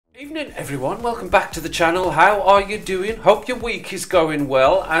Evening everyone, welcome back to the channel. How are you doing? Hope your week is going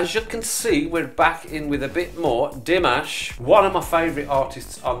well. As you can see, we're back in with a bit more Dimash, one of my favourite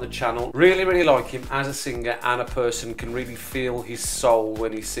artists on the channel. Really like him as a singer and a person. Can really feel his soul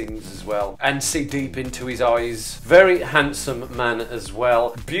when he sings as well and see deep into his eyes. Very handsome man as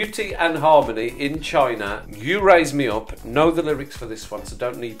well. Beauty and Harmony in China. You Raise Me Up. Know the lyrics for this one, so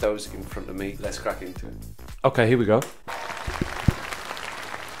don't need those in front of me. Let's crack into it. Okay, here we go.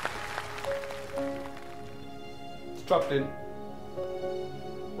 Dropped in.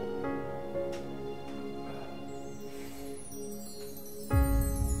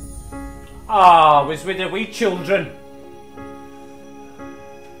 Ah, was with the wee children.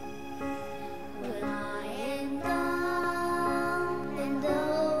 When I am down and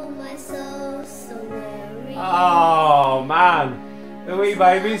oh my soul so weary. Oh man, the wee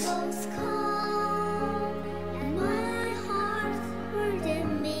babies. And my heart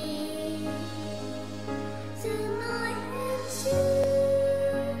burdened me. Then I had you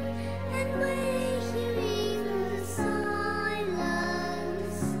and wait here in the silence.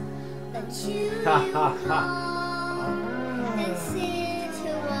 But you come and sit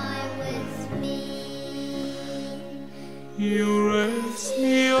a while with me. You raise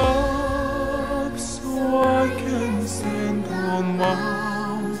me up so I can stand on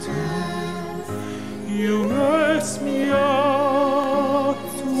mountains. You raise me up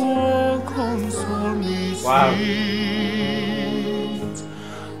to walk on stormy Wow. seas.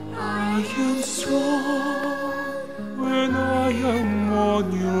 I am strong when I am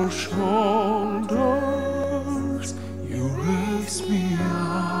on your shoulders. You raise me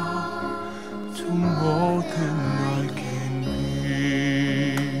up to more than I can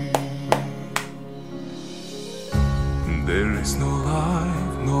be. There is no life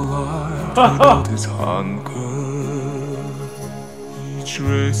without its hunger. Each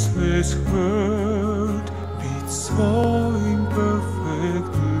restless heart beats so imperfectly.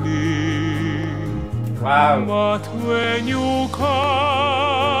 Wow. But when you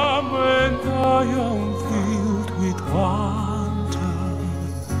come and I am filled with wonder,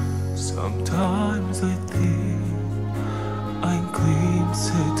 sometimes I think I glimpse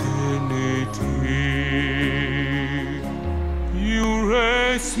eternity. You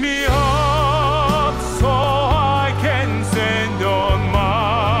raise me up so I can stand on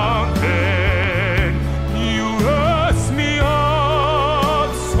mountain. You raise me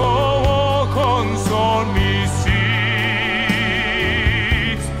up so walk on stormy seas.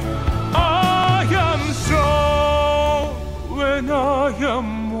 I am strong when I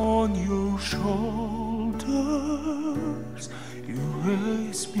am on your shoulders. You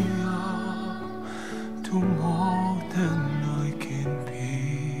raise me up to more than I can be.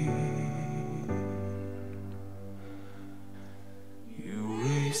 You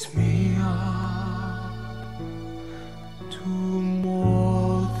raise me up to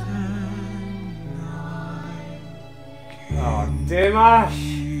more than I can Oh, Dimash.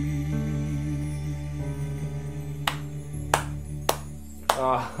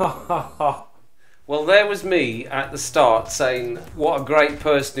 Oh. Well, there was me at the start saying what a great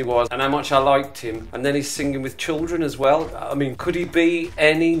person he was and how much I liked him, and then he's singing with children as well. I mean, could he be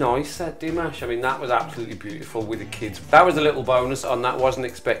any nicer, Dimash? I mean, that was absolutely beautiful with the kids. That was a little bonus on that. Wasn't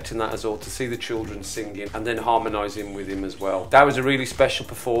expecting that at all, to see the children singing and then harmonising with him as well. That was a really special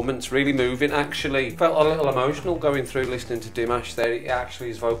performance, really moving actually. Felt a little emotional going through listening to Dimash there. Actually,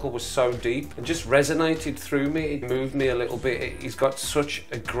 his vocal was so deep and just resonated through me. It moved me a little bit. He's got such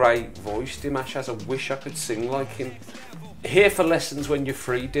a great voice, Dimash has. I wish I could sing like him. Here for lessons when you're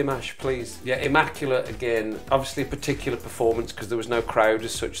free, Dimash, please. Yeah, immaculate again. Obviously a particular performance because there was no crowd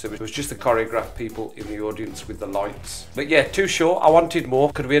as such. There was just the choreographed people in the audience with the lights. But yeah, too short. I wanted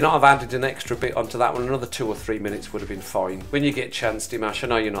more. Could we not have added an extra bit onto that one? Another 2 or 3 minutes would have been fine. When you get a chance, Dimash, I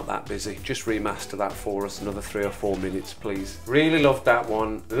know you're not that busy. Just remaster that for us. Another 3 or 4 minutes, please. Really loved that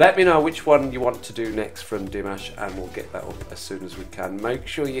one. Let me know which one you want to do next from Dimash and we'll get that up as soon as we can. Make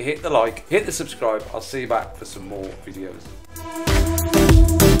sure you hit the like, hit the subscribe. I'll see you back for some more videos.